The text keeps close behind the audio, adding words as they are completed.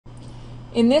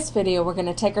In this video, we're going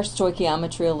to take our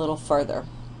stoichiometry a little further.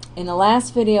 In the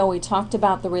last video, we talked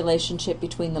about the relationship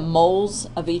between the moles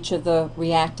of each of the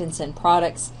reactants and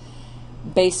products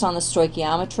based on the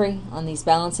stoichiometry, on these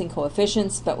balancing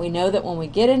coefficients, but we know that when we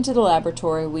get into the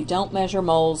laboratory, we don't measure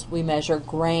moles, we measure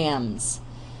grams.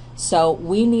 So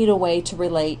we need a way to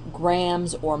relate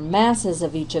grams or masses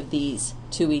of each of these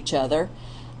to each other.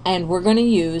 And we're going to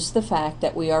use the fact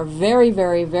that we are very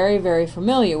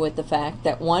familiar with the fact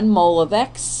that 1 mole of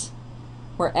X,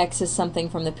 where X is something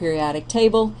from the periodic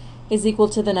table, is equal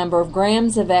to the number of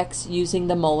grams of X using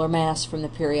the molar mass from the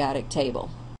periodic table.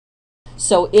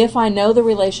 So if I know the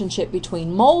relationship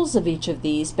between moles of each of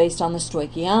these based on the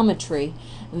stoichiometry,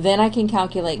 then I can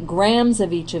calculate grams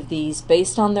of each of these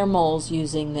based on their moles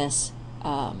using this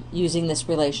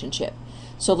relationship.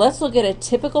 So let's look at a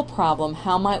typical problem.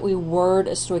 How might we word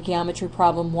a stoichiometry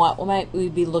problem? What might we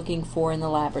be looking for in the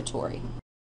laboratory?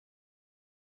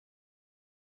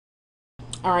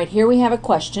 All right, here we have a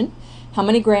question. How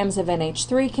many grams of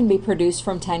NH3 can be produced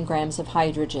from 10 grams of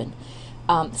hydrogen?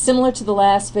 Similar to the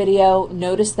last video,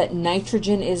 notice that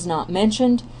nitrogen is not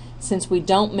mentioned. Since we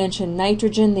don't mention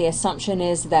nitrogen, the assumption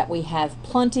is that we have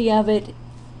plenty of it,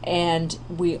 and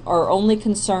we are only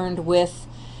concerned with,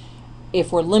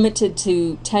 if we're limited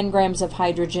to 10 grams of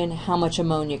hydrogen, how much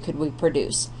ammonia could we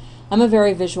produce? I'm a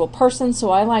very visual person,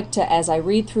 so I like to, as I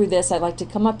read through this, I like to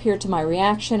come up here to my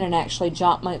reaction and actually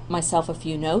jot myself a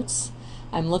few notes.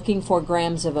 I'm looking for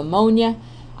grams of ammonia.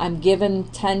 I'm given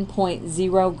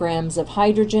 10.0 grams of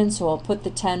hydrogen, so I'll put the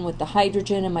 10 with the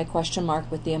hydrogen and my question mark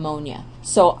with the ammonia.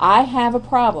 So I have a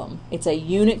problem. It's a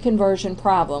unit conversion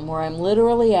problem where I'm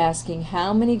literally asking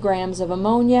how many grams of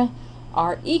ammonia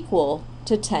are equal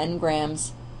to 10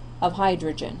 grams of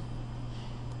hydrogen.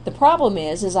 The problem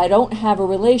is I don't have a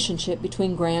relationship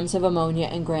between grams of ammonia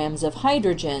and grams of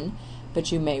hydrogen,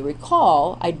 but you may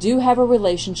recall I do have a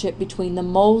relationship between the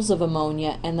moles of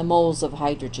ammonia and the moles of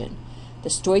hydrogen. The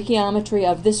stoichiometry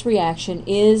of this reaction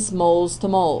is moles to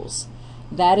moles.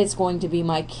 That is going to be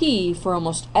my key for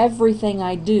almost everything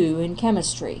I do in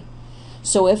chemistry.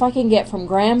 So if I can get from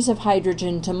grams of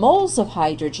hydrogen to moles of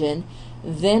hydrogen,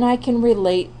 then I can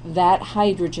relate that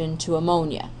hydrogen to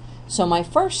ammonia. So my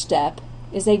first step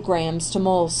is a grams to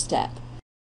moles step.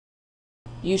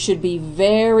 You should be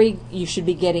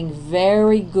getting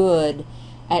very good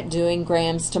at doing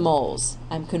grams to moles.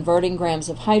 I'm converting grams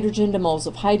of hydrogen to moles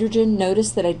of hydrogen.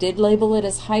 Notice that I did label it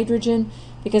as hydrogen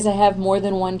because I have more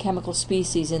than one chemical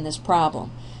species in this problem.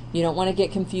 You don't want to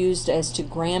get confused as to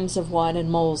grams of what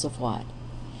and moles of what.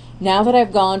 Now that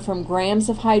I've gone from grams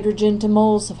of hydrogen to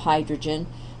moles of hydrogen,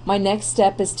 my next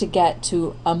step is to get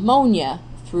to ammonia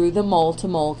through the mole to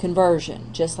mole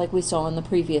conversion, just like we saw in the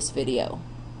previous video.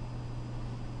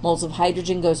 Moles of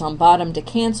hydrogen goes on bottom to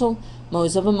cancel,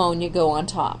 moles of ammonia go on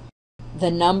top. The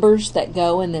numbers that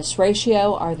go in this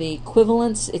ratio are the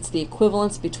equivalence. It's the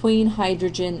equivalence between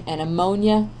hydrogen and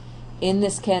ammonia in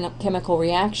this chemical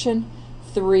reaction.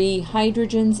 3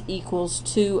 hydrogens equals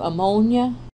 2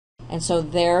 ammonia. And so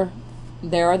there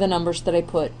are the numbers that I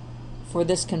put for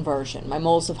this conversion. My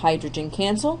moles of hydrogen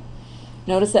cancel.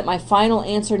 Notice that my final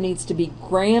answer needs to be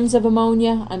grams of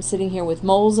ammonia. I'm sitting here with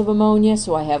moles of ammonia,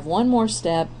 so I have one more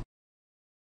step.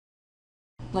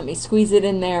 Let me squeeze it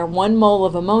in there. 1 mole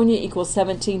of ammonia equals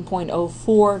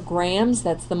 17.04 grams.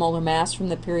 That's the molar mass from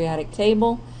the periodic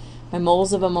table. My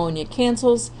moles of ammonia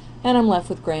cancels, and I'm left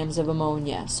with grams of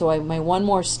ammonia. So my one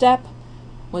more step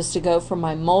was to go from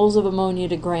my moles of ammonia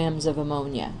to grams of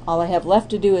ammonia. All I have left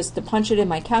to do is to punch it in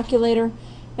my calculator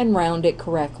and round it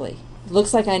correctly. It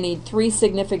looks like I need 3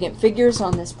 significant figures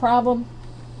on this problem,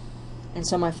 and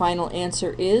so my final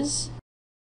answer is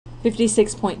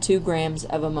 56.2 grams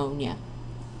of ammonia.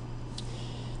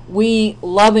 We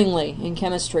lovingly in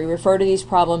chemistry refer to these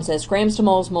problems as grams to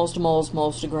moles, moles to moles,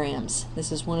 moles to grams.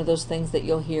 This is one of those things that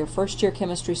you'll hear first-year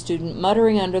chemistry student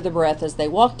muttering under the breath as they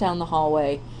walk down the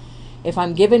hallway. If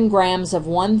I'm given grams of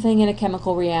one thing in a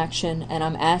chemical reaction and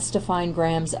I'm asked to find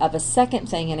grams of a second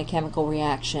thing in a chemical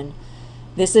reaction,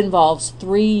 this involves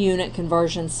 3 unit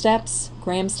conversion steps: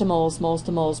 grams to moles, moles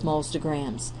to moles, moles to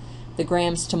grams. The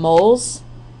grams to moles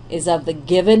is of the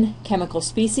given chemical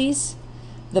species.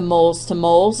 The moles to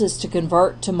moles is to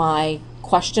convert to my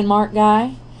question mark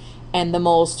guy. And the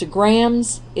moles to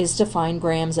grams is to find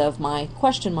grams of my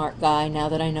question mark guy now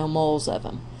that I know moles of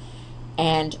them.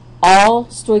 And all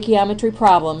stoichiometry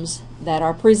problems that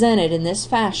are presented in this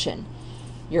fashion,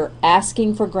 you're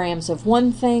asking for grams of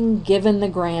one thing, given the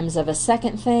grams of a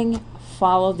second thing,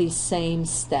 follow these same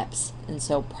steps. And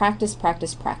so practice,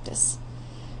 practice, practice.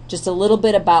 Just a little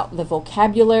bit about the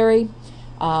vocabulary.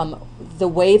 The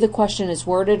way the question is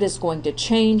worded is going to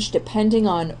change depending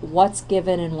on what's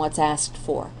given and what's asked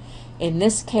for. In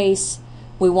this case,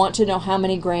 we want to know how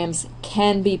many grams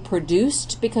can be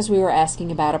produced because we were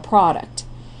asking about a product.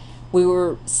 We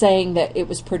were saying that it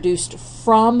was produced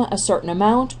from a certain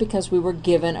amount because we were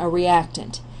given a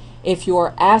reactant. If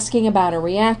you're asking about a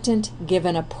reactant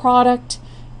given a product,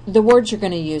 the words you're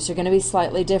going to use are going to be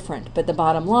slightly different, but the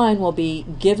bottom line will be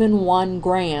given 1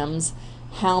 grams,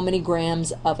 how many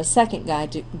grams of a second guy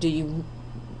do you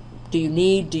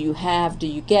need, do you have, do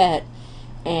you get?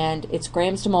 And it's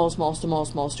grams to moles, moles to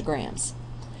moles, moles to grams.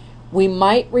 We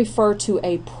might refer to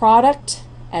a product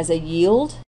as a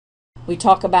yield. We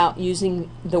talk about using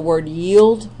the word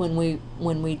yield when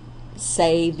we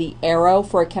say the arrow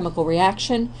for a chemical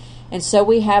reaction, and so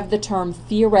we have the term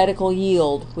theoretical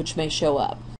yield, which may show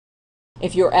up.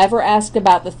 If you're ever asked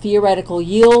about the theoretical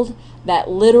yield, that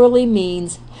literally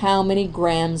means how many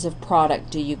grams of product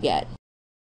do you get.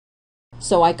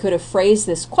 So I could have phrased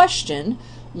this question,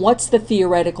 what's the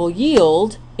theoretical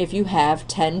yield if you have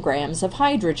 10 grams of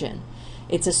hydrogen?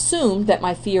 It's assumed that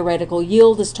my theoretical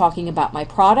yield is talking about my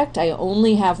product. I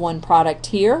only have one product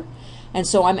here, and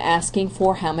so I'm asking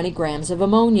for how many grams of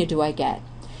ammonia do I get.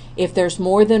 If there's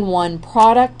more than one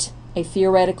product, a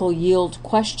theoretical yield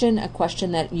question, a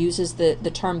question that uses the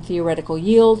term theoretical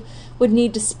yield, would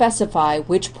need to specify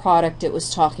which product it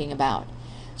was talking about.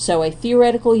 So a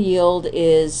theoretical yield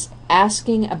is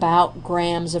asking about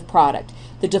grams of product.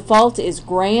 The default is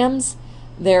grams.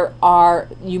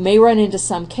 You may run into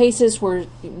some cases where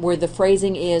the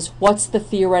phrasing is, what's the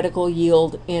theoretical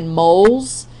yield in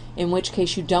moles? In which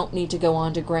case you don't need to go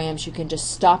on to grams. You can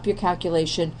just stop your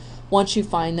calculation once you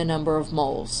find the number of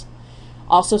moles.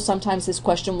 Also, sometimes this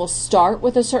question will start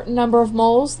with a certain number of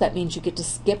moles. That means you get to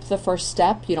skip the first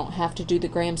step. You don't have to do the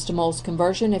grams to moles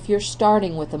conversion if you're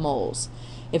starting with the moles.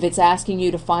 If it's asking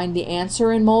you to find the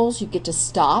answer in moles, you get to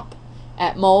stop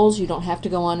at moles. You don't have to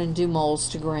go on and do moles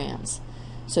to grams.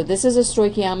 So this is a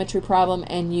stoichiometry problem,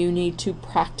 and you need to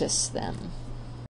practice them.